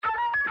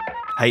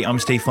Hey, I'm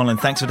Steve Folland.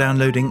 Thanks for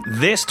downloading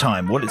this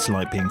time What It's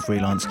Like Being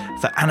Freelance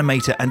for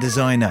animator and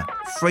designer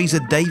Fraser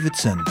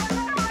Davidson.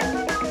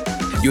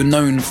 You're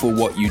known for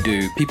what you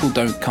do. People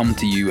don't come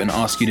to you and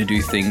ask you to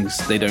do things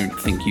they don't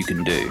think you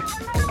can do.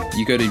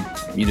 You go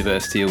to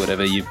university or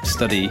whatever, you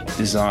study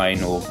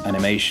design or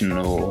animation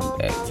or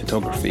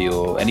photography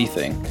or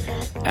anything,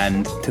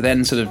 and to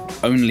then sort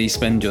of only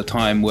spend your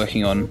time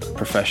working on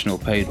professional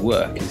paid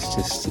work is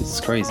just, it's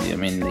crazy. I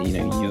mean, you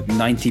know, you're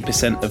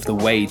 90% of the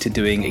way to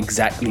doing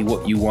exactly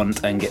what you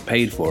want and get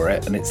paid for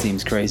it, and it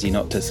seems crazy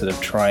not to sort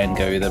of try and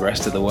go the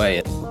rest of the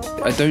way.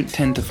 I don't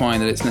tend to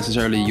find that it's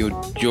necessarily your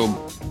job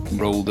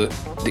role that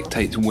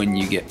dictates when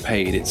you get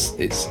paid.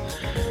 It's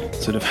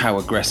sort of how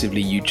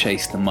aggressively you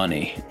chase the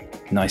money.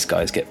 Nice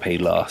guys get paid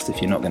last.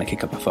 If you're not going to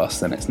kick up a fuss,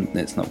 then it's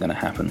not going to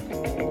happen.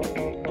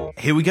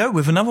 Here we go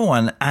with another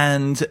one,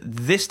 and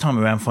this time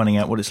around finding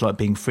out what it's like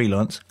being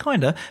freelance,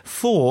 kinda,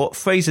 for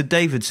Fraser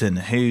Davidson,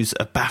 who's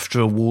a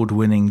BAFTA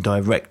award-winning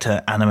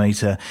director,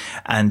 animator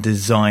and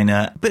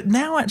designer, but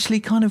now actually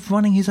kind of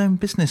running his own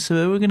business.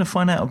 So we're going to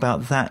find out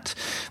about that.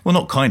 Well,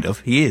 not kind of,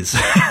 he is.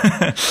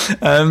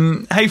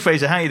 Hey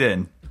Fraser, how you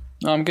doing?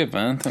 I'm good,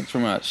 man. Thanks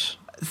very much.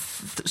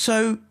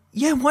 So,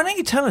 yeah, why don't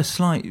you tell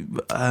us, like,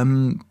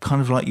 kind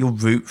of like your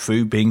route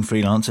through being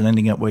freelance and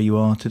ending up where you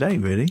are today,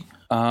 really?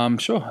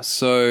 Sure.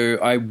 So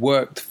I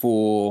worked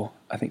for,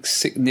 I think,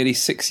 nearly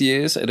 6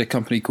 years at a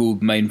company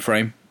called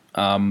Mainframe,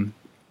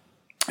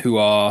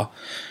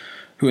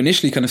 who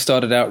initially kind of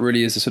started out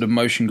really as a sort of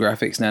motion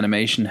graphics and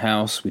animation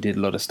house. We did a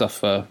lot of stuff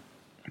for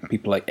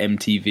people like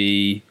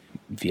MTV,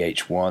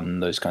 VH1,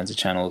 those kinds of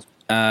channels.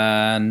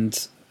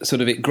 And sort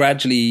of it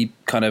gradually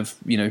kind of,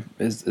 you know,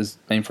 as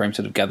Mainframe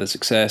sort of gathered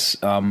success,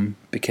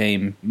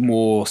 became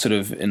more sort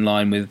of in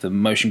line with the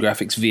motion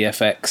graphics,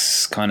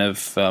 VFX kind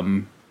of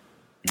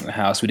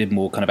house. We did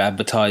more kind of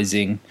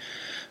advertising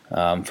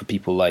for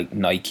people like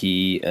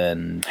Nike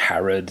and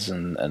Harrods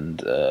and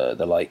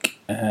the like.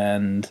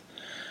 And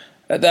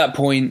at that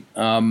point,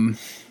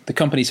 the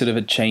company sort of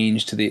had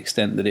changed to the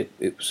extent that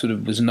it sort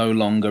of was no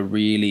longer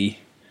really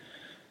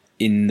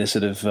in the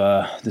sort of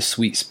the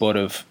sweet spot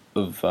of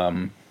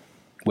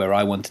where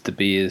I wanted to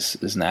be as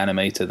an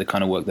animator, the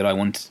kind of work that I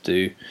wanted to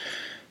do,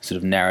 sort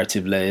of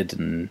narrative-led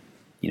and,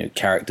 you know,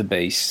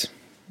 character-based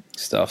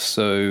stuff.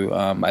 So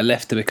I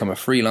left to become a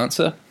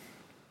freelancer,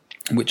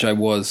 which I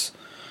was,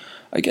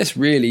 I guess,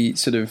 really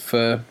sort of,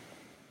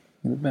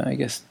 I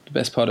guess, the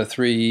best part of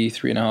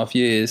 3.5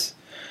 years.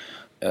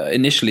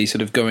 Initially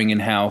sort of going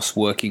in-house,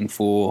 working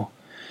for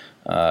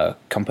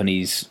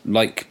companies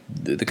like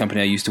the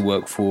company I used to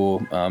work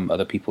for,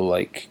 other people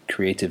like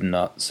Creative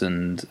Nuts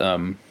and...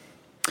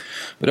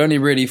 but only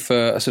really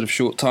for a sort of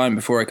short time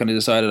before I kind of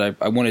decided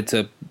I wanted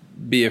to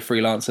be a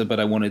freelancer, but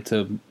I wanted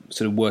to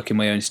sort of work in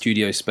my own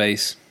studio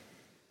space.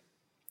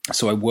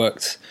 So I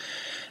worked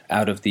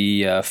out of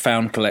the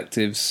Found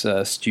Collective's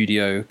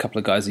studio, a couple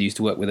of guys I used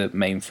to work with at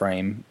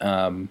Mainframe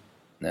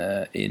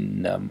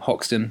in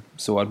Hoxton.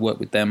 So I'd work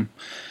with them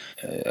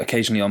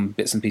occasionally on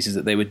bits and pieces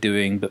that they were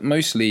doing, but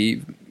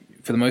mostly,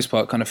 for the most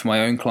part, kind of for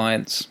my own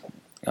clients.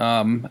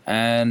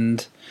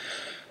 And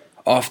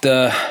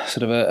after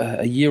sort of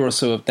a year or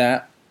so of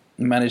that,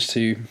 managed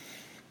to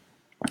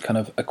kind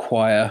of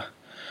acquire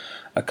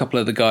a couple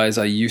of the guys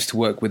I used to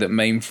work with at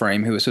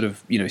Mainframe who were sort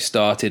of, you know,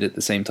 started at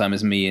the same time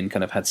as me and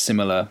kind of had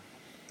similar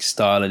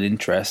style and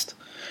interest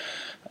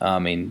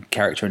in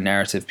character and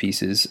narrative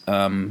pieces.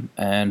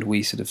 And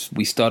we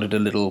started a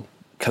little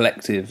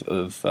collective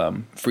of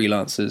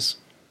freelancers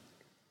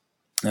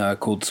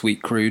called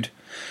Sweet Crude,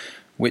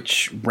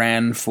 which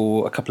ran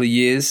for a couple of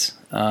years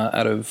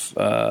out of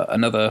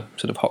another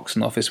sort of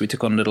Hoxton office. We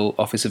took on a little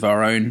office of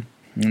our own,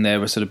 and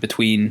there were sort of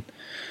between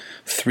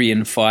 3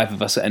 and 5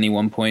 of us at any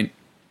one point,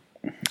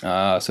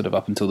 sort of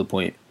up until the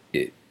point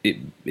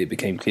it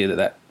became clear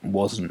that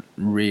wasn't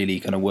really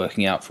kind of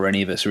working out for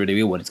any of us. Really,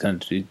 we wanted to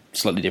kind of do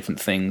slightly different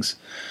things.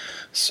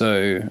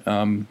 So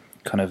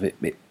kind of it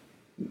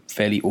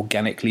fairly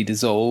organically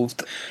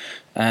dissolved,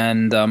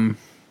 and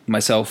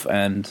myself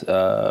and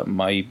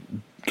my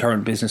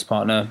current business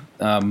partner,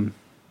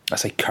 I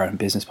say current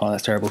business partner,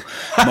 that's terrible.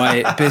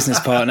 My business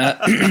partner,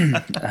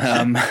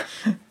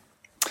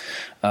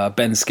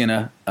 Ben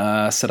Skinner,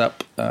 set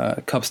up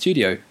Cub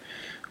Studio,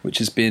 which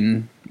has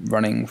been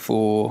running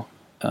for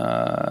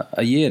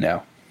a year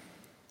now.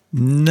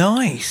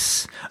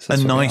 Nice. So a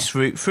nice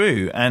route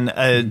through,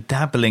 and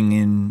dabbling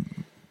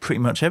in pretty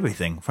much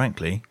everything,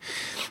 frankly,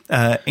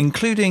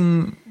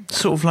 including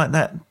sort of like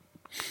that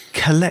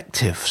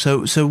collective.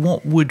 So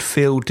what would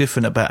feel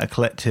different about a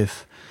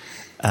collective,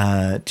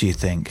 do you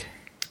think?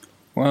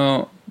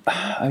 Well,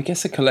 I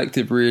guess a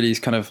collective really is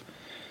kind of,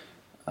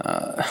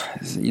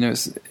 you know,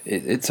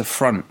 it's a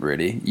front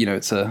really. You know,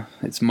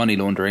 it's money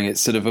laundering.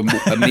 It's sort of a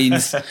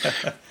means.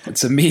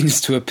 It's a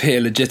means to appear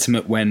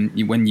legitimate when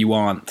you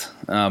aren't.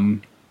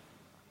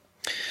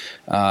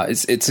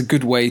 It's a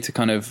good way to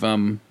kind of,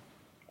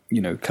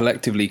 you know,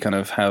 collectively kind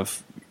of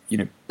have, you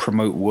know,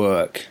 promote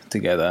work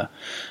together,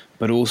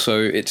 but also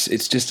it's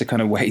just a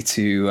kind of way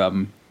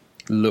to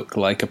look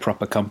like a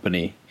proper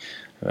company,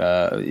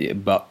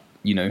 but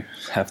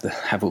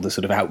have all the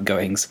sort of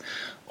outgoings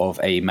of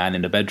a man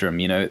in a bedroom.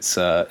 I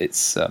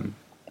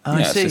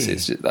see.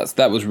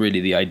 That was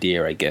really the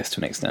idea, I guess, to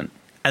an extent.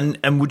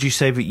 And would you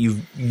say that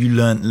you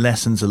learnt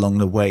lessons along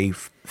the way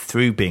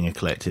through being a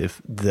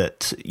collective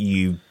that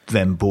you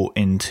then brought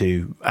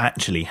into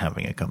actually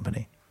having a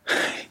company?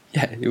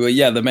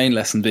 Yeah. The main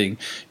lesson being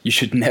you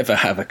should never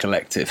have a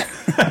collective.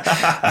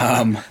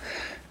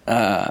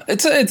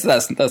 That's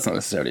not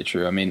necessarily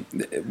true. I mean,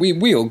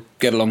 we all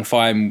get along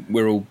fine.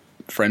 We're all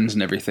friends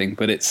and everything,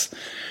 but it's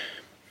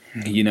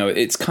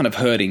kind of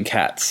herding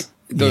cats.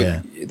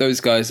 Those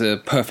guys are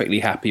perfectly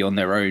happy on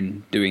their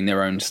own, doing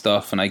their own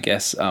stuff, and I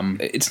guess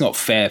it's not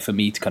fair for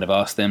me to kind of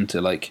ask them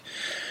to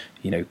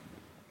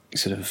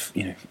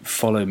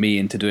follow me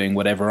into doing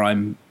whatever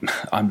I'm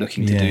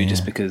looking to do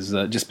just because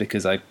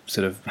I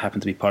sort of happen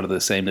to be part of the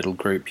same little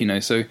group,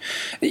 So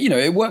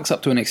it works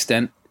up to an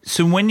extent.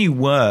 So when you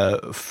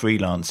were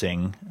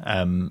freelancing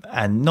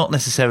and not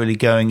necessarily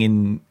going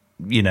in.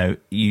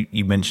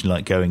 You mentioned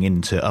like going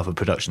into other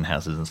production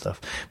houses and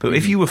stuff, but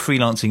if you were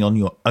freelancing on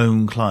your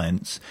own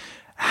clients,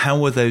 how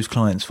were those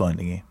clients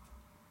finding you?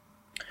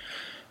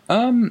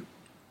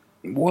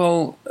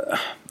 Well,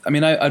 I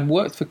mean, I'd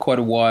worked for quite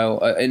a while.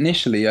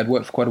 Initially, I'd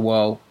worked for quite a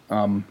while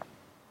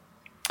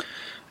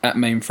at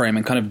Mainframe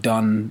and kind of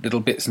done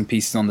little bits and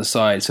pieces on the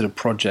side, sort of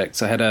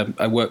projects.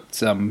 I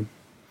worked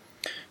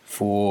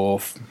for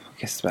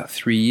I guess about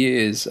 3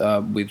 years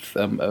with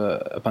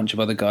a bunch of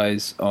other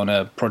guys on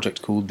a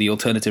project called the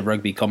Alternative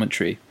Rugby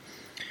Commentary,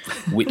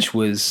 which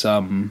was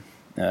God,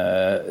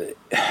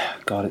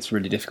 it's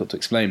really difficult to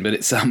explain, but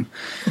it's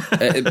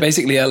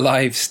basically a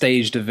live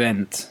staged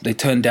event. They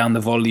turned down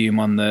the volume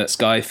on the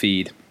Sky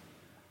feed,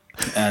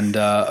 and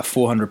a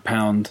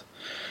 400-pound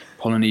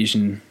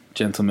Polynesian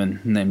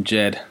gentleman named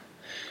Jed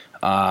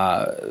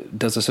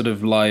does a sort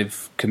of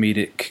live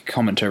comedic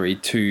commentary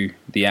to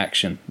the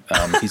action.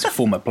 He's a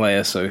former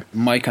player, so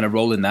my kind of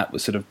role in that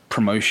was sort of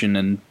promotion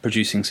and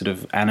producing sort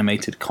of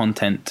animated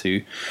content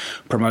to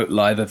promote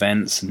live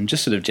events and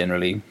just sort of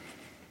generally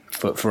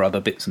for other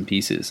bits and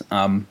pieces.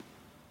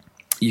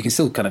 You can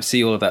still kind of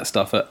see all of that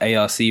stuff at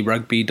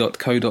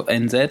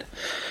arcrugby.co.nz.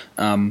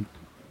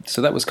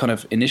 So that was kind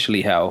of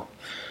initially how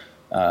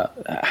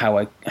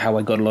I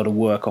got a lot of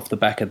work off the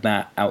back of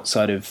that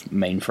outside of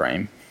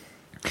Mainframe.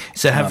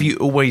 So have you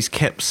always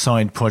kept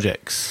side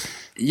projects?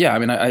 Yeah, I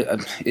mean,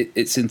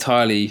 it's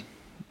entirely,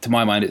 to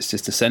my mind, it's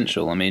just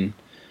essential. I mean,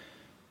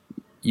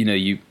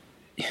 you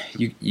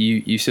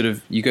sort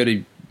of, you go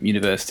to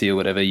university or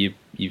whatever, you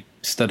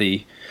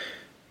study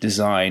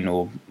design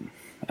or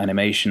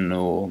animation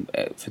or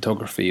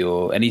photography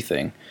or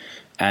anything,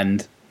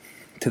 and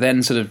to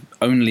then sort of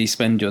only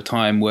spend your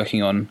time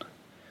working on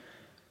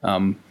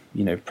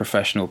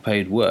professional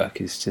paid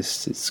work is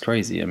just, it's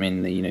crazy. I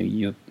mean,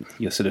 you're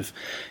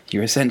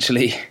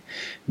essentially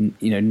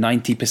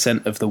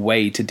 90% of the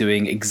way to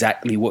doing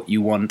exactly what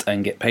you want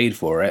and get paid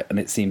for it, and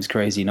it seems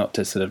crazy not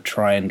to sort of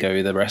try and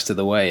go the rest of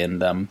the way.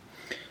 And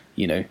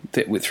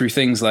through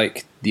things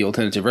like the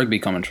Alternative Rugby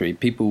Commentary,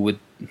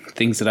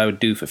 things that I would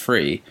do for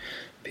free,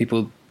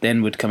 people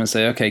then would come and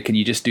say, okay, can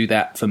you just do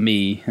that for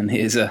me, and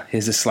here's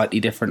a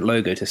slightly different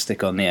logo to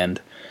stick on the end.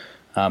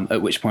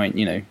 At which point,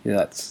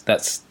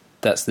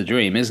 that's the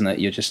dream, isn't it?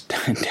 You're just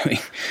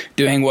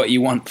doing what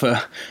you want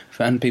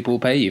and people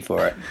pay you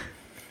for it.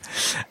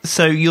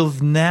 So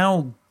you've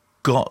now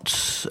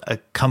got a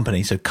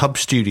company, so Cub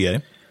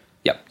Studio.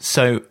 Yep.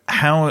 So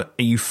how are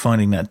you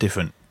finding that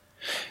different?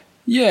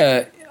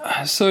 Yeah.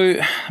 So,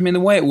 I mean, the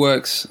way it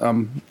works,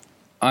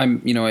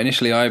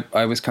 initially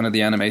I was kind of the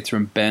animator,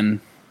 and Ben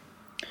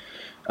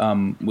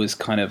was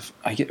kind of,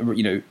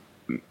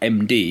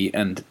 MD,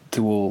 and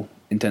to all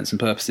intents and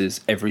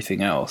purposes,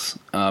 everything else.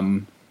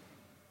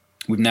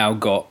 We've now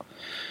got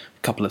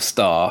a couple of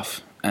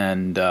staff,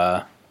 and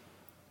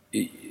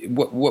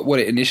what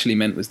it initially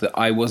meant was that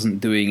I wasn't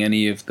doing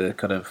any of the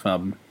kind of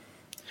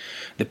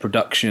the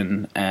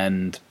production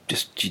and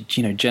just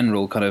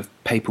general kind of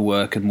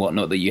paperwork and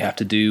whatnot that you have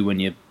to do when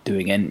you're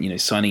doing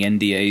signing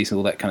NDAs and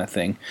all that kind of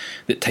thing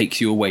that takes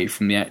you away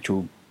from the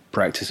actual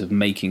practice of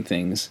making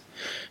things.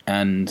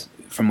 And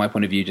from my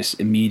point of view, just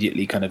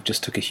immediately kind of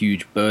just took a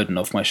huge burden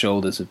off my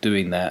shoulders of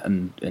doing that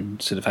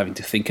and sort of having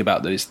to think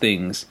about those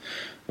things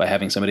by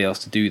having somebody else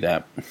to do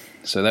that.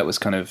 So that was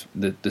kind of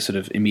the sort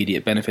of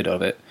immediate benefit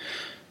of it.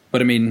 But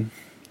I mean,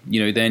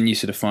 then you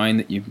sort of find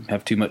that you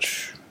have too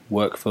much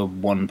work for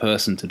one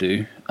person to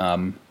do.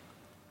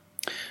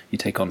 You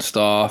take on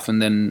staff,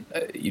 and then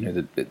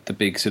the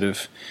big sort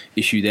of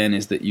issue then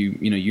is that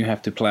you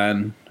have to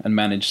plan and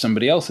manage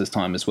somebody else's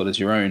time as well as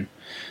your own.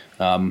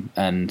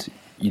 And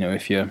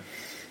if you're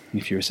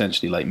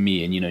essentially like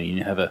me, and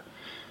you have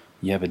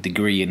a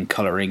degree in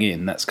colouring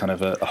in, that's kind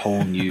of a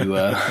whole new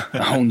a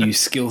whole new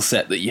skill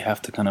set that you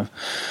have to kind of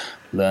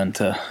learn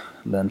to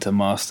to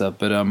master.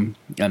 But and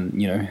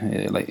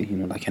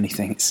like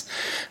anything, it's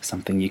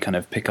something you kind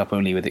of pick up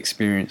only with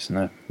experience,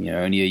 and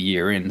only a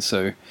year in.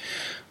 So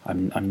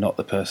I'm not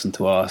the person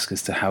to ask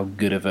as to how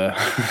good of a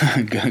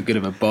good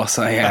of a boss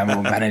I am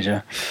or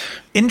manager.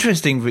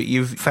 Interesting that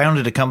you've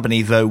founded a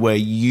company, though, where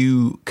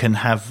you can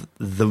have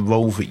the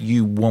role that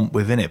you want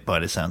within it, by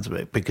the sounds of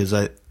it, because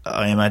I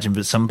imagine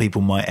that some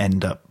people might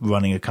end up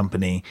running a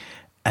company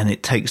and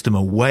it takes them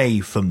away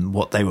from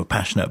what they were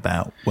passionate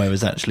about,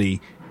 whereas actually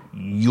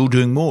you're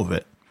doing more of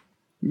it.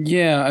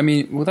 Yeah, I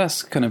mean, well,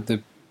 that's kind of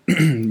the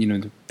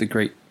the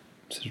great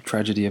sort of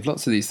tragedy of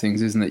lots of these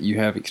things, isn't it? You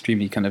have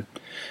extremely kind of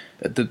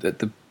at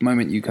the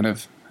moment you kind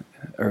of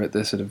are at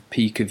the sort of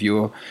peak of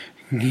your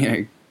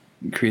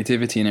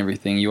creativity and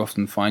everything, you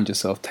often find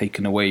yourself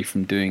taken away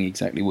from doing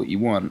exactly what you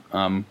want.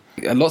 And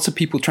lots of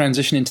people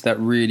transition into that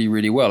really,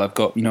 really well. I've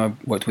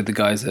worked with the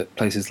guys at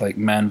places like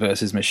Man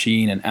vs.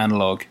 Machine and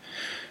Analog,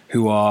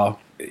 who are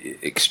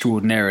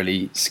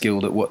extraordinarily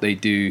skilled at what they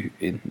do.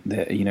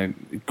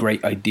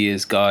 Great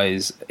ideas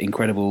guys,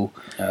 incredible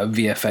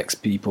VFX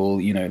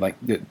people. Like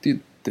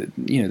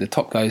the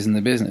top guys in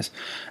the business,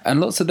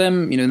 and lots of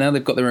them, now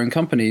they've got their own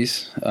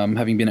companies,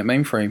 having been at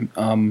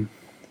Mainframe,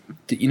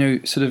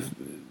 sort of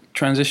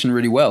transition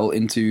really well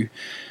into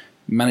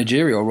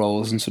managerial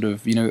roles and sort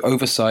of,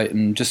 oversight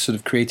and just sort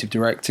of creative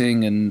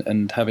directing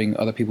and having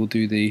other people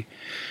do the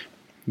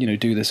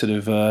sort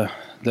of the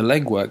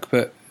legwork.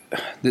 But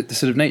the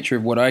sort of nature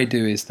of what I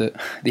do is that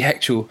the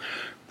actual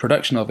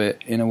production of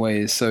it, in a way,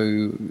 is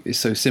so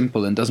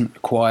simple and doesn't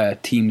require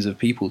teams of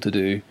people to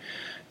do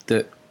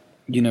that.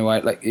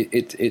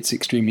 It's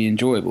extremely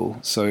enjoyable.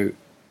 So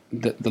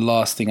the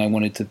last thing I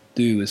wanted to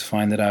do was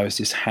find that I was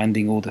just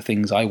handing all the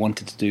things I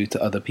wanted to do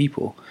to other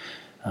people,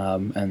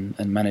 and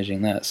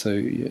managing that. So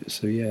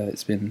yeah,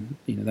 it's been,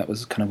 that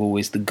was kind of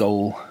always the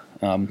goal,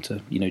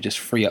 to just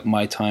free up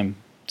my time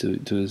to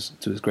as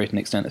great an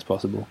extent as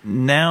possible.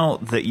 Now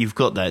that you've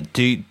got that,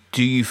 do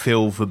you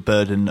feel the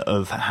burden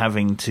of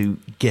having to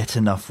get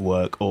enough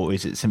work, or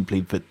is it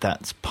simply that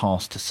that's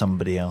passed to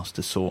somebody else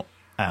to sort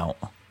out?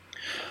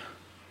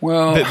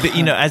 Well, but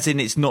as in,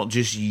 it's not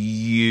just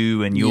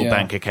you and your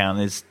bank account.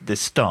 There's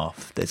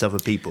staff. There's other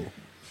people.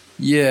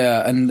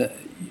 Yeah, and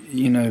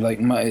like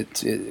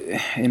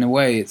in a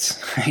way, it's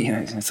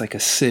it's like a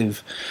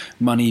sieve.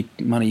 Money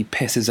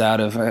pisses out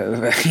of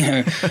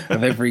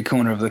of every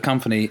corner of the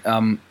company,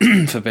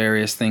 for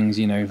various things.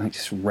 Like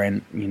just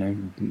rent.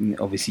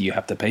 Obviously you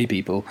have to pay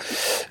people.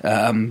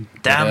 Damn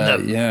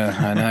them. Yeah,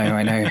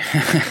 I know.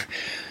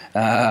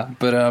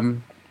 But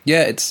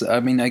yeah, it's.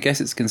 I mean, I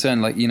guess it's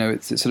concerned. Like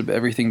it's sort of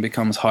everything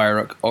becomes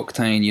higher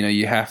octane.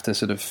 You have to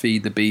sort of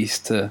feed the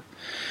beast to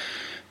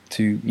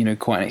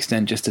quite an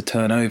extent just to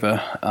turn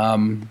over.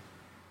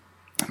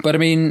 But I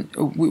mean,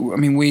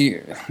 we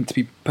to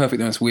be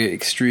perfectly honest, we're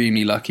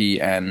extremely lucky,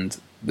 and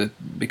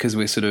because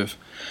we're sort of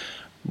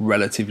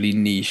relatively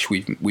niche,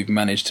 we've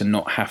managed to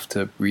not have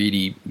to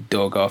really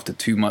dog after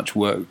too much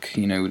work.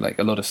 Like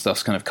a lot of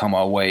stuff's kind of come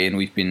our way, and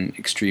we've been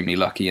extremely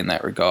lucky in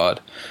that regard.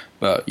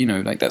 But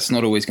like that's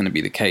not always going to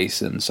be the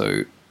case, and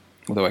so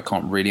although I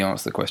can't really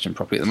answer the question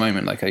properly at the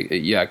moment, like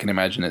I can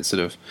imagine it's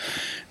sort of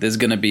there's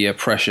going to be a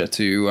pressure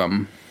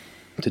to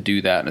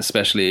do that, and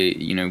especially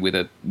with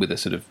a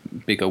sort of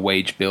bigger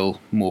wage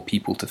bill, more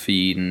people to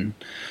feed, and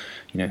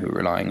who are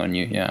relying on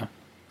you. Yeah.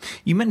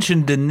 You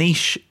mentioned the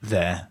niche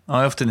there.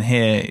 I often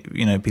hear,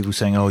 people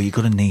saying, "Oh, you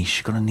got to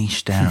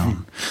niche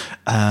down."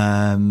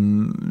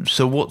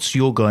 So, what's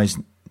your guys'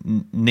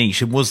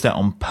 niche? Was that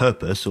on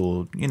purpose,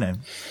 or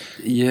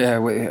Yeah,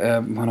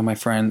 one of my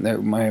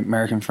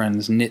American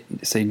friends,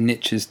 say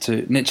niches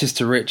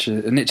for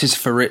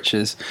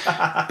riches,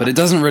 but it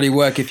doesn't really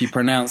work if you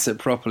pronounce it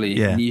properly.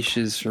 Yeah.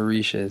 Niches for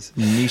riches.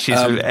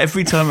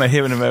 Every time I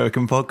hear an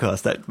American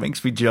podcast, that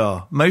makes me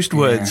jar. Most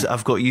words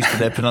I've got used to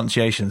their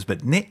pronunciations,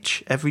 but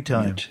niche every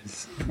time.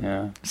 Niches,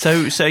 yeah.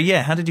 So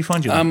yeah, how did you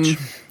find your niche?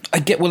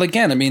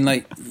 Again, I mean,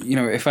 like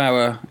if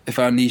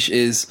our niche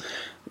is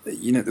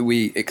that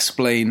we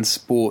explain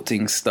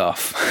sporting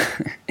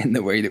stuff in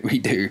the way that we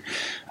do.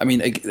 I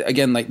mean,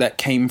 again, like that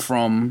came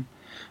from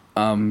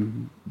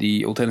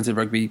the alternative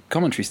rugby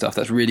commentary stuff.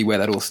 That's really where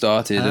that all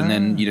started. And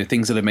then,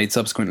 things that are made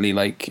subsequently,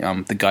 like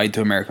the Guide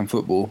to American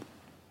Football.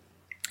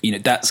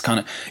 That's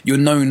kind of, you're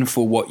known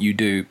for what you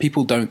do.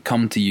 People don't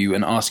come to you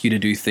and ask you to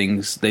do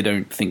things they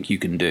don't think you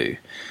can do.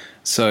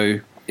 So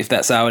if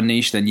that's our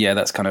niche, then yeah,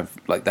 that's kind of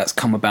like that's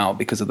come about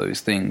because of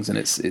those things, and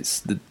it's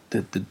the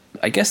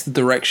I guess the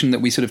direction that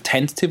we sort of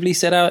tentatively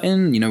set out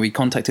in. We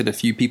contacted a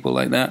few people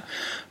like that,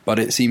 but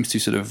it seems to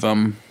sort of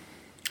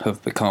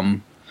have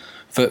become,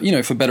 for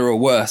better or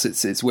worse,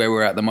 it's where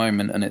we're at the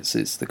moment, and it's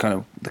the kind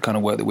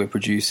of work that we're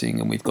producing,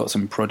 and we've got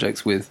some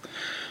projects with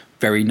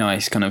very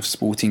nice kind of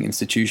sporting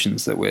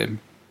institutions that we're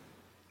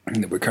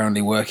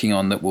currently working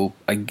on that will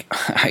I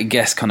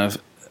guess kind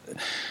of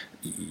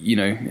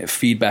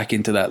feed back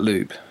into that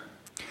loop.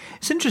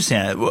 It's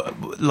interesting.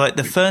 Like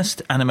the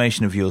first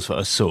animation of yours that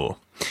I saw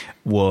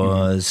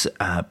was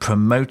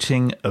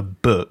promoting a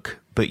book,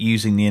 but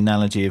using the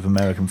analogy of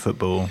American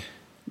football.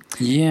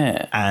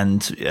 Yeah.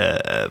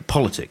 and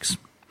politics.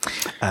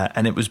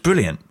 And it was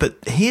brilliant. But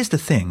here's the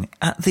thing.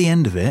 At the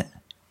end of it,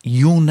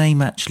 your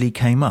name actually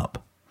came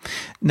up.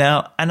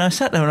 Now, and I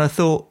sat there and I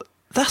thought,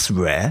 that's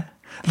rare.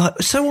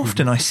 Like, so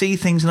often I see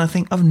things and I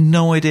think, I've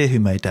no idea who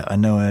made that. I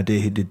have no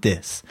idea who did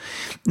this.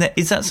 Now,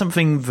 is that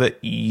something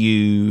that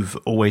you've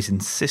always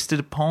insisted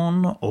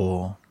upon,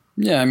 or?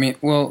 Yeah,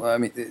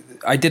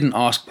 I didn't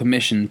ask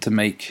permission to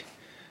make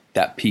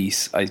that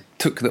piece. I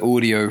took the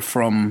audio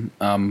from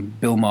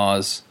Bill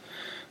Maher's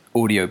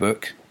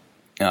audiobook.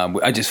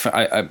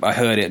 I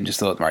heard it and just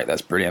thought, right,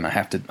 that's brilliant. I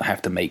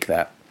have to make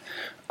that.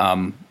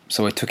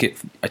 So I took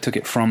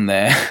it from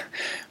there,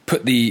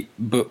 put the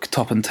book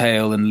top and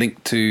tail, and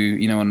linked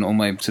to, on all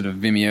my sort of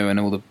Vimeo and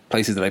all the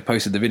places that I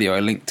posted the video. I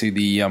linked to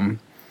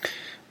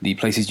the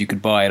places you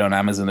could buy it on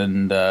Amazon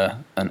and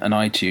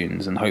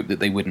iTunes, and hope that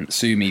they wouldn't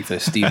sue me for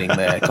stealing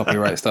their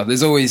copyright stuff.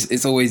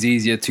 It's always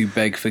easier to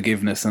beg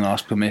forgiveness than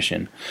ask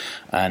permission,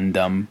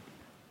 and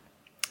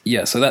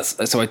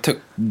so I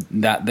took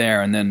that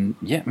there, and then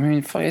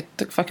it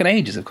took fucking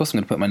ages. Of course, I'm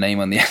going to put my name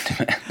on the end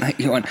of it. Like,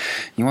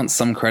 you want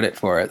some credit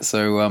for it,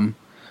 so.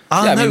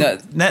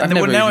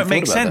 Now it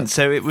makes sense.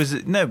 So it was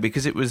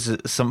because it was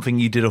something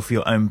you did off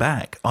your own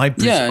back. I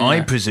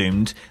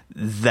presumed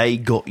they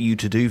got you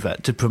to do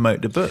that to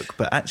promote the book,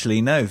 but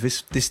actually no.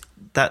 That's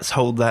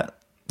that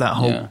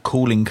whole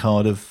calling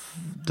card of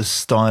the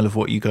style of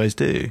what you guys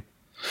do.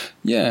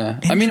 Yeah,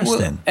 there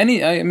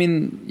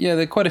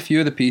are quite a few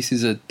of the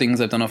pieces are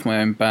things I've done off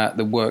my own bat.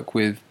 The work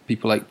with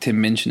people like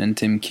Tim Minchin and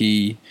Tim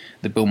Key,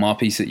 the Bill Maher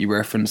piece that you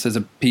referenced. There's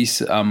a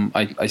piece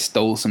I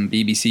stole some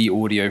BBC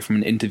audio from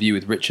an interview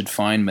with Richard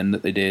Feynman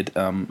that they did,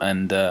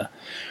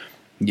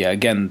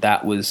 again,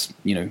 that was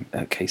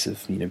a case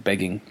of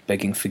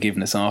begging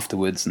forgiveness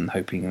afterwards and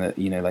hoping that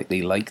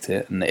they liked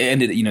it, and it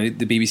ended.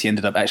 The BBC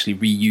ended up actually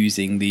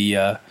reusing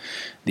the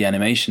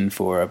animation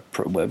for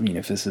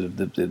for sort of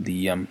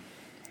the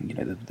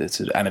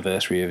sort of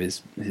anniversary of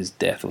his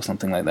death or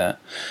something like that,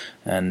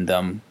 and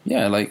I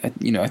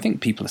think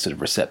people are sort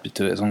of receptive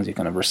to it as long as you're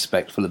kind of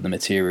respectful of the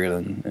material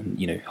and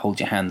hold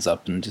your hands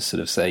up and just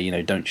sort of say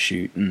don't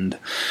shoot, and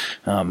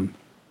and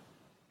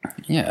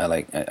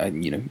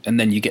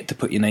then you get to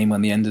put your name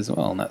on the end as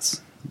well, and that's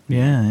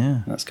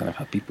kind of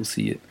how people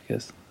see it, I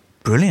guess.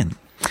 Brilliant.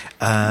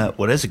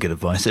 There's a good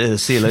advice. I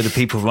see a load of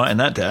people writing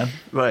that down.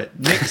 Right,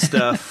 nick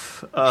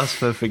stuff, ask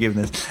for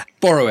forgiveness.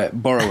 Borrow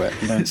it,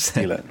 don't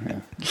steal it. Yeah.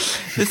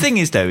 The thing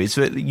is, though, is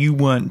that you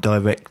weren't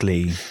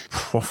directly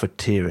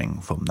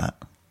profiteering from that.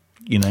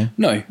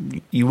 No,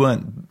 you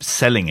weren't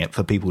selling it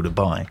for people to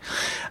buy.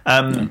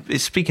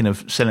 Speaking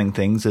of selling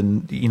things,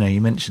 and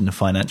you mentioned the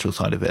financial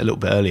side of it a little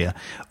bit earlier.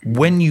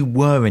 When you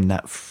were in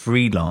that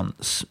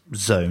freelance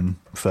zone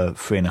for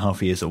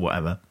 3.5 years or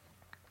whatever,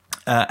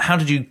 how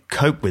did you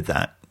cope with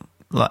that?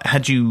 Like,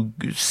 had you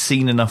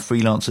seen enough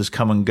freelancers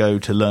come and go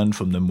to learn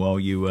from them while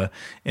you were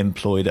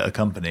employed at a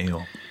company?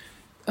 Or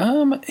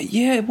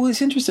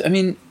it's interesting. I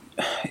mean,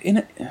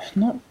 in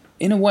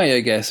a way, I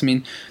guess. I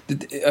mean,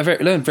 I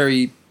learned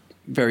very,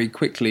 very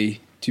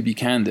quickly, to be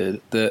candid,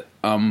 that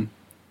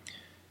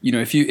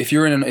if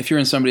you're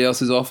in somebody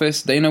else's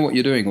office, they know what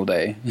you're doing all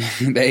day.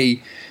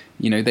 They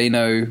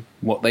know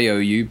what they owe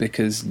you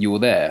because you're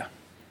there.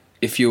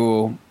 If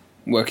you're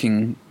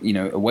working,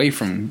 away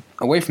from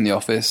the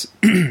office,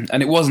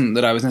 and it wasn't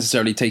that I was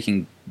necessarily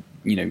taking,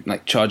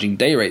 charging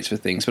day rates for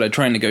things, but I'd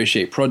try and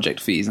negotiate project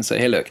fees and say,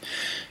 hey, look,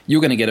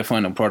 you're going to get a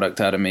final product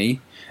out of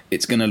me.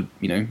 It's going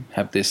to,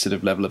 have this sort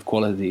of level of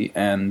quality,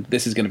 and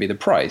this is going to be the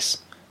price.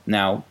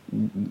 Now,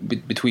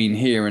 between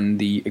here and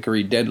the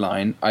agreed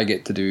deadline, I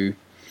get to do,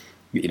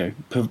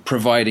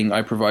 providing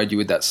I provide you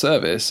with that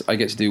service, I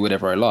get to do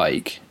whatever I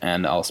like,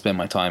 and I'll spend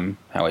my time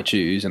how I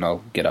choose, and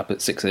I'll get up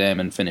at 6 a.m.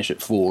 and finish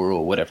at 4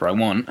 or whatever I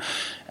want.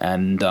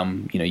 And,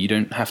 you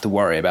don't have to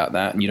worry about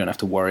that, and you don't have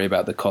to worry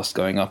about the cost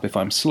going up if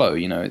I'm slow.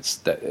 It's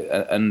that,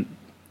 and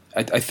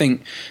I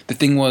think the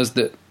thing was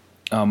that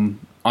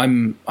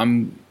I'm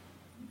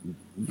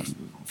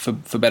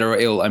for better or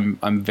ill,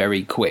 I'm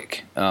very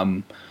quick.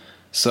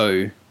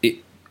 So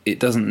it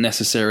doesn't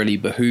necessarily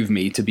behoove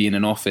me to be in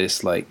an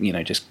office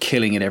just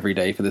killing it every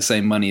day for the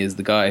same money as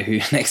the guy who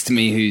next to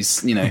me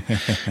who's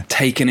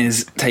taking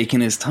his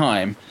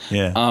time.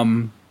 Yeah.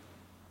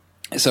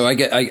 So I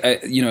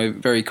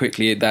very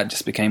quickly that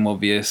just became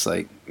obvious.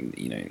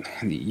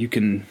 You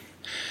can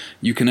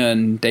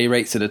earn day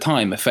rates at a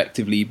time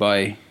effectively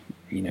by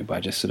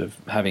just sort of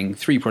having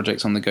 3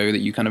 projects on the go that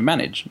you kind of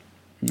manage.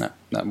 And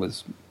that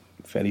was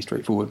fairly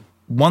straightforward.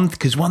 One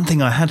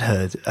thing I had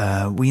heard,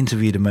 we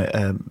interviewed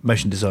a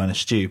motion designer,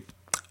 Stu,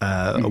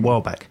 a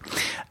while back,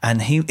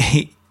 and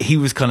he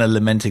was kind of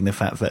lamenting the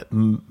fact that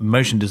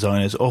motion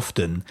designers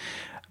often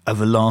are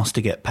the last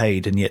to get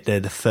paid, and yet they're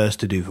the first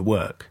to do the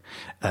work.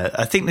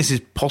 I think this is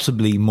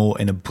possibly more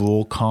in a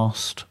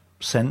broadcast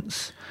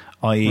sense.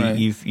 i.e. Right.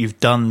 you've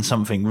done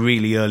something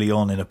really early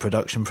on in a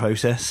production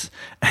process,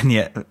 and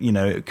yet,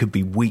 it could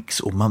be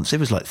weeks or months. It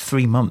was like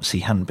 3 months he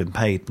hadn't been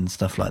paid and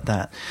stuff like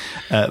that.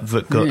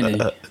 Really?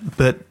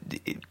 But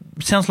it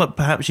sounds like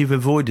perhaps you've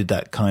avoided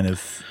that kind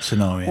of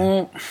scenario.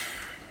 Well,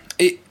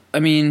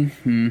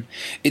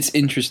 it's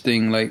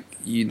interesting. Like,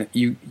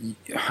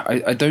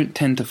 I don't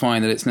tend to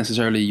find that it's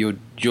necessarily your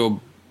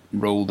job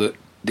role that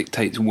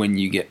dictates when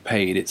you get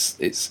paid.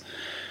 It's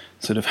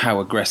sort of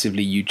how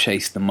aggressively you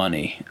chase the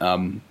money.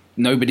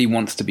 Nobody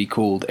wants to be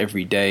called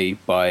every day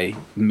by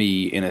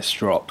me in a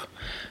strop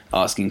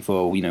asking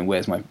for,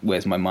 where's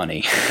my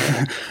money.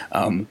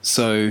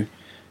 So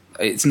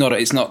it's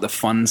not the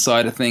fun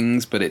side of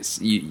things, but I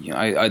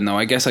don't know.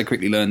 I guess I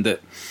quickly learned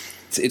that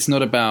it's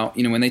not about,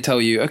 when they tell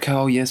you, okay,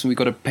 oh yes, we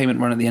got a payment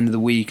run at the end of the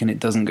week and it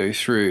doesn't go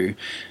through,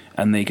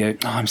 and they go,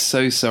 oh, I'm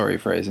so sorry,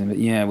 Fraser, but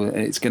yeah, well,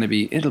 it'll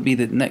be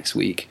the next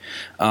week.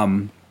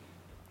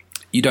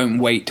 You don't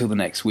wait till the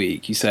next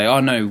week. You say,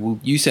 oh no, well,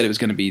 you said it was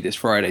going to be this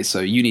Friday,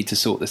 so you need to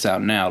sort this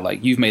out now.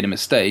 Like, you've made a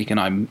mistake and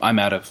I'm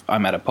out of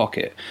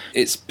pocket.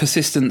 It's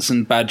persistence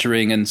and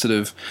badgering and sort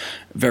of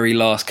very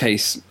last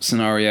case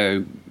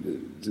scenario,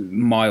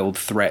 mild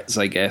threats,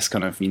 I guess,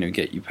 kind of,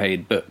 get you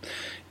paid. But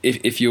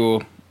if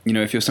you're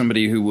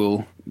somebody who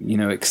will,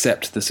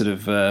 accept the sort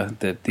of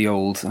the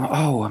old,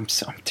 oh, I'm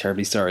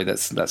terribly sorry,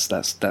 that's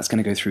going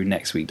to go through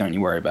next week, don't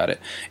you worry about it.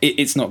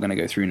 It's not going to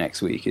go through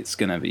next week. It's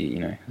going to be,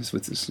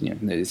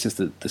 it's just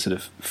the sort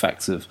of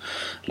facts of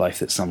life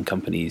that some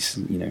companies,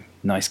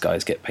 nice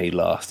guys get paid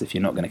last. If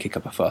you're not going to kick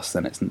up a fuss,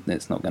 then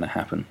it's not going to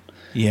happen.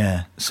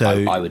 Yeah.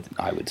 So I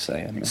would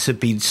say anyway. So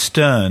be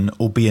stern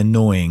or be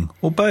annoying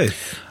or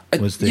both.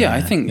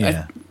 I think.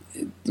 Yeah.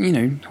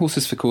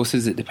 Horses for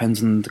courses. It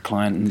depends on the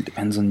client and it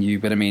depends on you.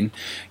 But I mean,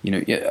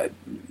 I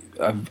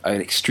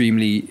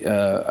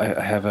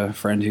have a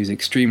friend who's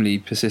extremely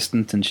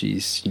persistent, and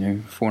she's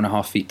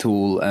 4.5 feet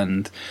tall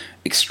and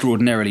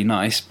extraordinarily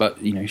nice. But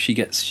she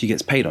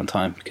gets paid on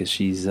time because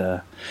she's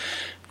on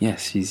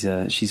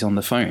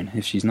the phone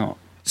if she's not.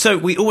 So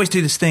we always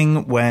do this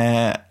thing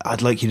where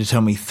I'd like you to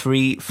tell me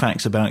 3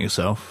 facts about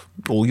yourself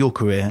or your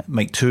career,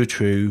 make 2 a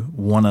true,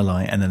 1 a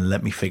lie, and then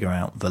let me figure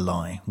out the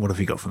lie. What have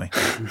you got for me?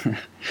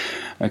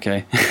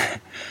 Okay.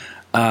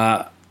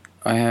 I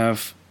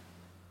have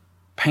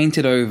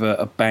painted over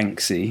a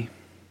Banksy.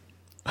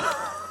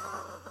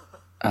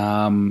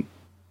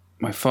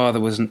 My father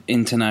was an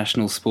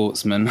international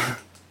sportsman.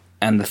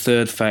 And the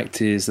 3rd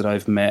fact is that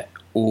I've met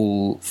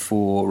all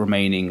 4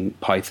 remaining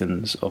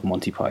Pythons of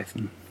Monty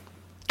Python.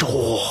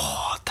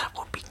 Oh, that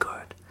would be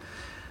good.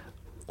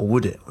 Or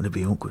would it? Would it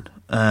be awkward?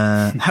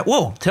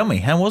 Tell me,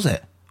 how was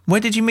it?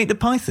 Where did you meet the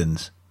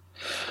Pythons?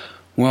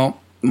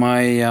 Well,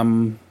 my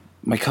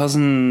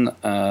cousin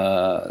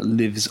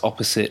lives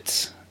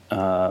opposite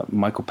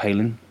Michael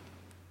Palin.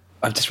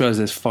 I've just realised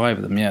there's 5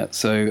 of them, yeah.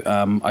 So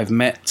I've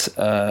met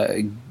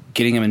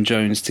Gillingham and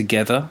Jones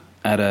together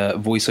at a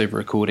voiceover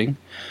recording.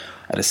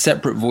 At a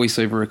separate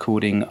voiceover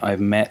recording, I've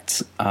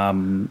met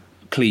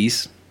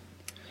Cleese.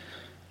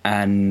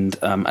 And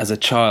as a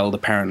child,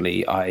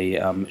 apparently,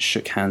 I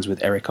shook hands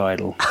with Eric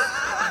Idle.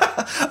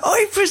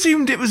 I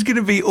presumed it was going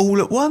to be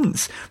all at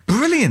once.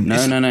 Brilliant.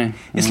 No.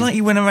 It's like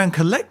you went around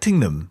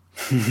collecting them.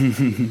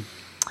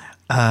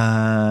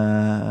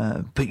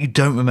 But you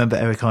don't remember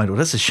Eric Idle.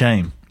 That's a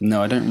shame.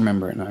 No, I don't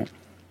remember it, no.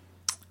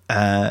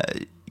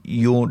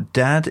 Your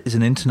dad is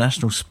an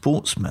international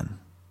sportsman.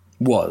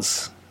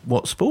 Was.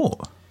 What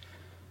sport?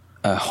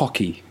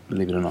 Hockey,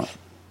 believe it or not.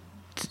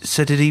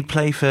 So did he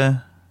play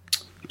for...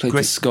 Played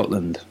for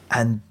Scotland.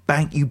 And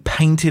you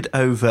painted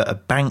over a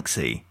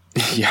Banksy.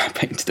 Yeah, I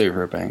painted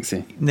over a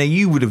Banksy. Now,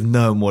 you would have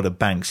known what a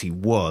Banksy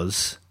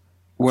was.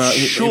 Well,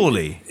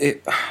 surely.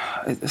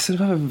 I sort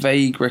of have a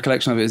vague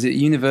recollection of it. It was at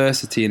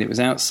university, and it was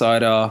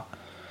outside our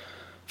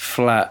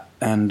flat,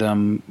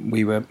 and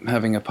we were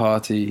having a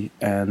party,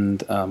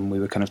 and we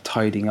were kind of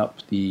tidying up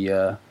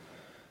the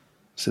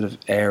sort of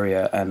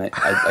area, and I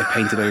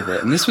painted over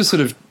it. And this was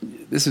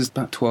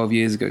about 12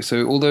 years ago.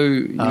 So although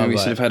we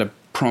sort of had a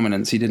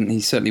prominence, he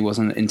certainly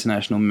wasn't an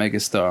international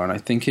megastar, and I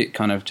think it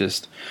kind of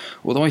just,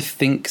 although I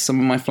think some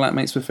of my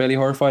flatmates were fairly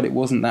horrified, it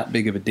wasn't that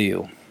big of a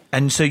deal.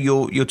 And so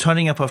you're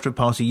tidying up after a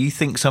party, you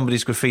think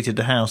somebody's graffitied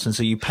the house, and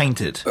so you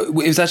painted? It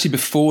was actually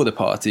before the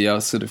party.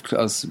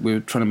 we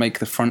were trying to make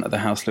the front of the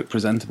house look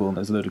presentable, and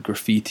there's a load of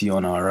graffiti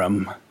on our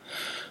on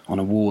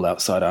a wall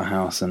outside our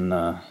house, and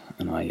I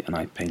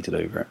painted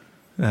over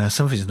it.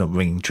 Something's not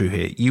ringing true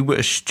here. You were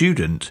a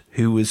student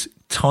who was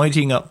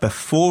tidying up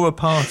before a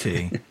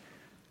party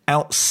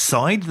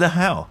outside the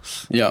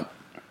house. Yeah.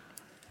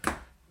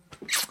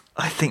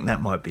 I think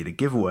that might be the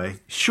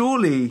giveaway.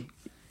 Surely,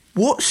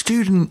 what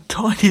student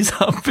tidies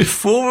up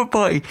before a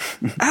party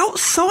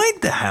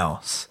outside the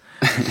house?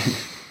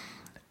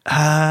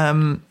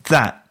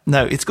 That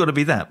No, it's got to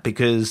be that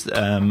because,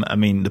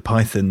 the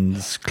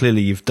Pythons,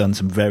 clearly you've done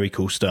some very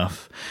cool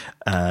stuff.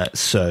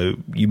 So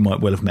you might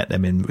well have met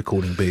them in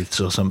recording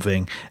booths or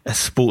something. A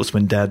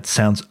Sportsman Dad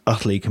sounds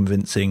utterly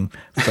convincing.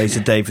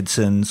 Fraser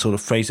Davidson, sort of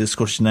Fraser's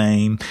Scottish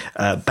name.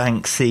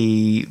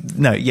 Banksy.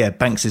 No, yeah,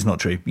 Banksy's not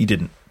true. You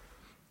didn't.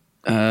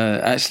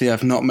 Actually,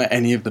 I've not met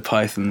any of the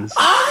Pythons.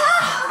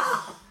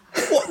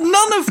 What?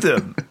 None of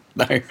them?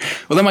 No.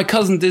 Well, then my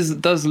cousin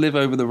does live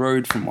over the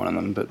road from one of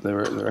them, but the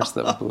rest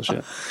of that was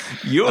bullshit.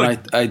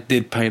 I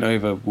did paint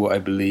over what I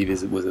believe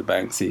was a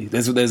Banksy.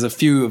 There's a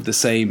few of the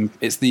same.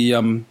 It's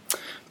the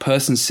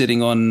person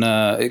sitting on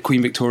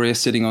Queen Victoria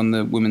sitting on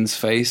the woman's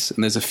face,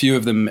 and there's a few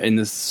of them in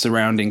the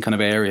surrounding kind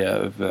of area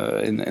of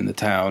in the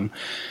town,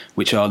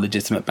 which are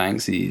legitimate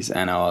Banksys,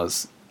 and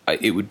ours.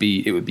 It would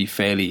be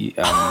fairly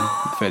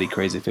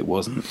crazy if it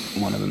wasn't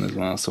one of them as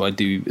well. So I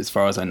do, as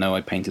far as I know,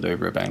 I painted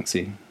over a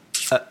Banksy.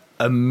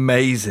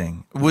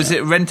 Amazing. Was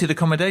it rented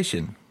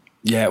accommodation?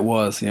 Yeah, it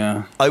was,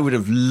 yeah. I would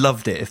have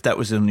loved it if that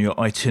was on your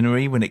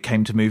itinerary when it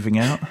came to moving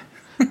out.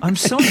 I'm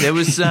sorry, there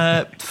was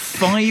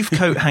 5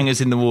 coat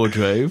hangers in the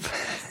wardrobe.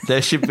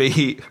 There should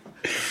be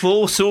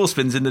 4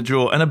 saucepans in the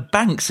drawer and a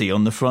Banksy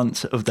on the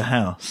front of the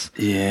house.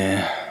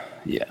 Yeah.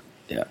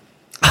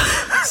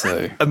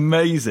 So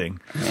amazing.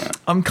 Yeah.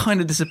 I'm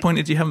kind of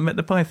disappointed you haven't met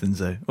the Pythons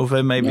though.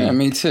 Although maybe. Yeah,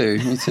 me too.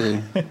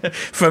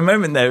 For a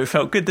moment there, it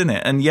felt good, didn't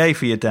it? And yay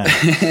for your dad.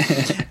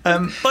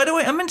 By the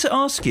way, I meant to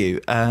ask you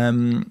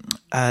the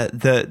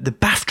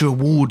BAFTA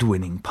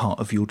award-winning part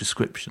of your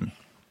description.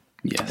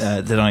 Yes.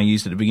 That I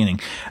used at the beginning.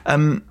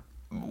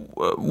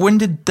 When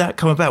did that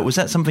come about? Was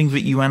that something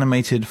that you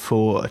animated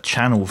for a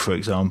channel, for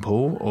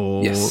example,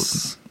 or?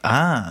 Yes.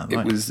 Right.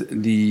 It was for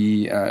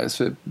the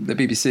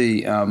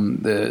BBC,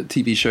 the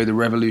TV show The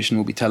Revolution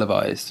Will Be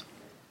Televised.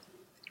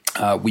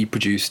 We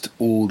produced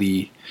all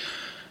the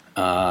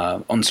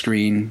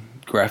on-screen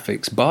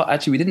graphics, but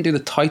actually we didn't do the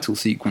title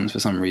sequence for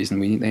some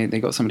reason.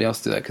 They got somebody else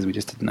to do that because we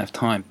just didn't have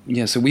time.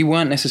 Yeah, so we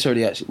weren't actually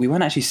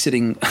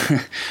sitting we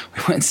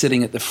weren't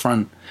sitting at the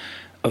front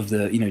of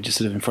the, just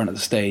sort of in front of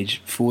the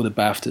stage for the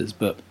BAFTAs,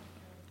 but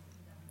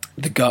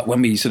the guy,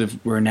 when we sort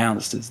of were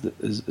announced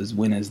as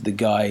winners, the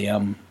guy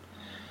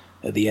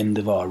at the end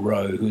of our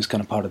row, who was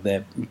kind of part of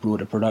their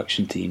broader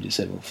production team, just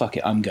said, well, fuck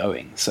it, I'm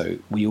going. So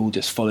we all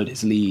just followed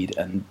his lead,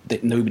 and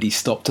nobody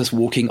stopped us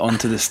walking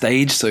onto the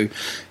stage. So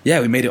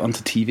yeah, we made it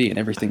onto TV and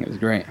everything. It was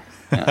great.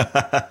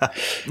 Yeah.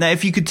 Now,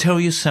 if you could tell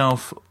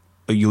yourself,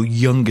 or your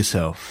younger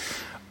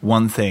self,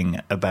 one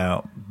thing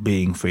about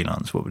being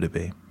freelance, what would it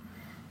be?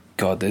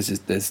 God,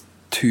 there's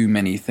too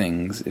many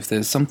things. If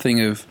there's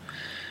something of,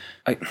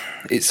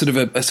 it's sort of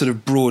a sort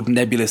of broad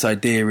nebulous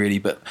idea really,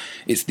 but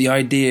it's the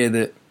idea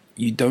that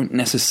you don't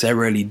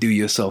necessarily do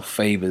yourself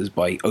favors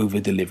by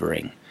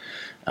over-delivering.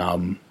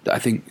 I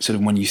think sort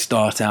of when you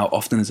start out,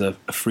 often as a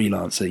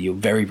freelancer, you're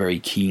very, very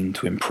keen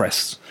to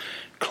impress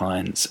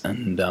clients,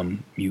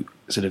 and you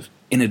sort of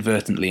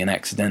inadvertently and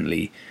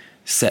accidentally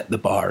set the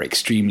bar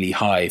extremely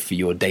high for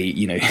your day,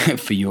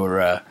 for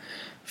your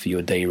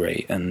day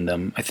rate.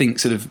 And I think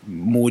sort of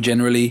more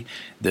generally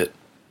that,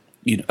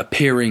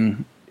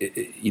 appearing,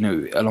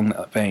 along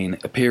that vein,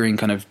 appearing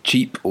kind of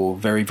cheap or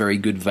very, very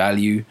good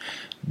value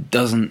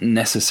doesn't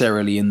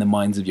necessarily, in the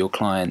minds of your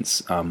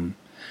clients,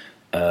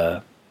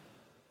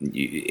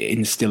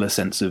 instill a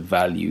sense of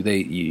value.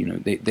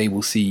 They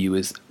will see you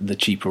as the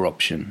cheaper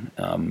option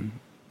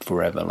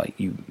forever. Like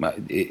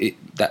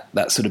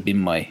that's sort of been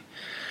my,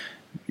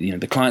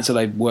 the clients that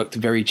I've worked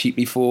very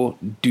cheaply for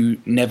do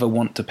never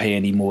want to pay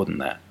any more than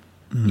that.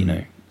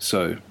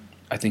 So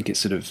I think it's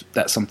sort of,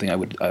 that's something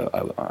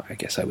I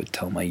guess I would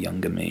tell my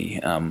younger me,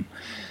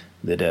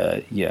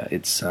 that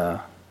it's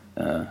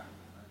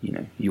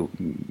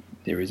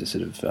there is a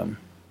sort of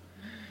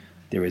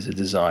there is a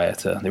desire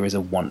there is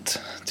a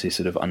want to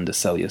sort of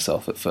undersell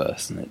yourself at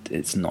first, and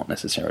it's not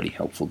necessarily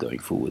helpful going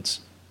forwards.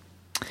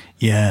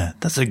 Yeah,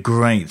 that's a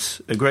great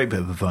bit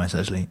of advice.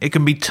 Actually, it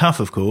can be tough,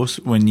 of course,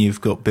 when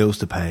you've got bills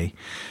to pay.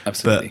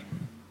 Absolutely.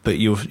 But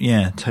you're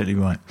totally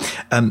right.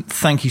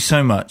 Thank you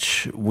so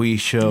much. We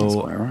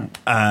shall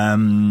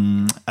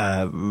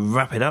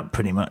wrap it up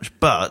pretty much.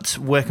 But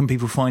where can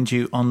people find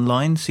you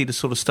online? See the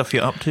sort of stuff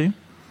you're up to?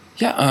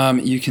 Yeah,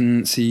 you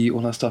can see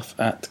all our stuff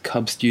at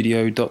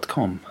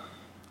cubstudio.com.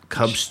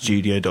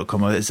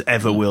 Cubstudio.com. As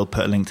ever, we'll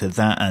put a link to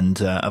that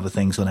and other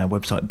things on our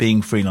website,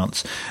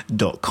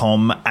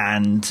 beingfreelance.com.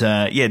 And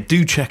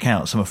do check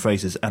out some of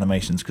Fraser's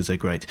animations because they're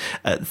great.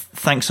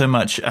 Thanks so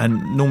much.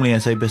 And normally I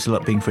say best of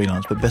luck being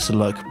freelance, but best of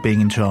luck being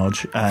in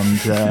charge.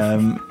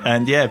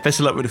 And best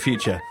of luck with the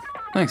future.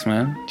 Thanks,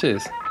 man.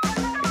 Cheers.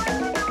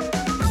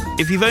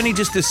 If you've only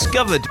just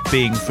discovered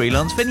being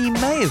freelance, then you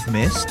may have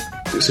missed.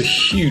 It's a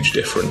huge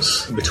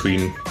difference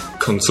between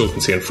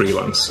consultancy and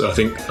freelance. I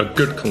think a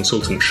good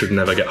consultant should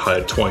never get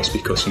hired twice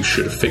because you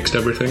should have fixed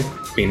everything.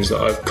 It means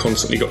that I've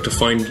constantly got to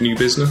find new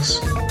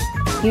business.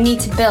 You need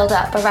to build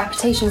up a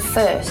reputation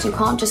first. You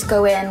can't just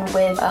go in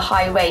with a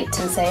high rate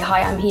and say,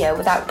 hi, I'm here,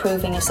 without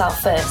proving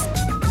yourself first.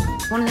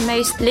 One of the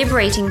most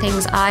liberating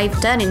things I've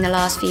done in the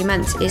last few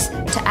months is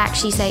to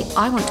actually say,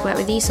 I want to work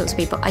with these sorts of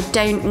people. I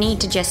don't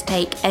need to just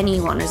take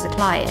anyone as a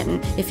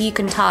client. If you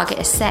can target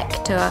a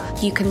sector,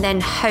 you can then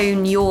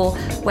hone your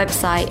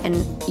website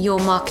and your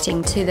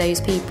marketing to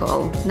those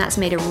people. And that's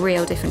made a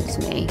real difference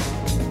to me.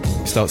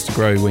 It starts to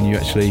grow when you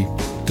actually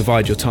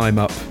divide your time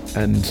up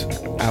and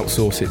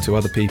outsource it to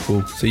other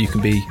people so you can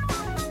be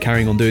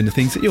carrying on doing the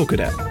things that you're good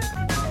at.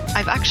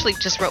 I've actually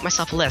just wrote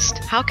myself a list.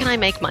 How can I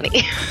make money?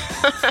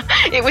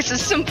 It was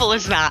as simple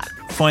as that.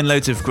 Find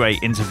loads of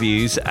great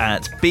interviews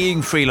at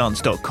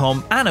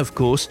beingfreelance.com, and of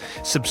course,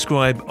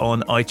 subscribe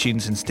on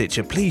iTunes and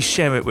Stitcher. Please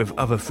share it with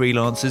other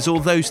freelancers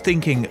or those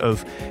thinking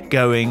of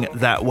going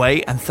that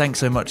way. And thanks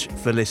so much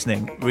for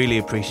listening. Really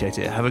appreciate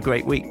it. Have a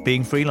great week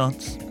being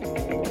freelance.